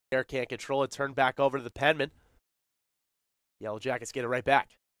there, can't control it. Turn back over to the Penman. Yellow Jackets get it right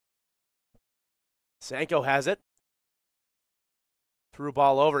back. Sanko has it. Threw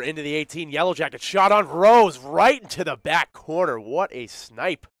ball over into the 18. Yellow Jackets shot on Rose right into the back corner. What a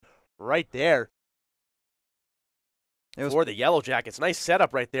snipe right there for the Yellow Jackets. Nice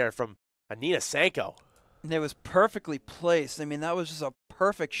setup right there from Anina Sanko. And it was perfectly placed. I mean, that was just a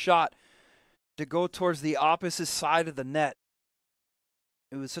perfect shot to go towards the opposite side of the net.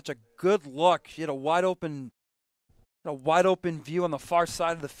 It was such a good look. She had a wide open view on the far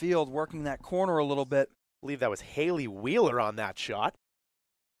side of the field, working that corner a little bit. I believe that was Haley Wheeler on that shot.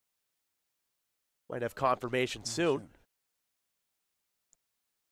 Might have confirmation soon.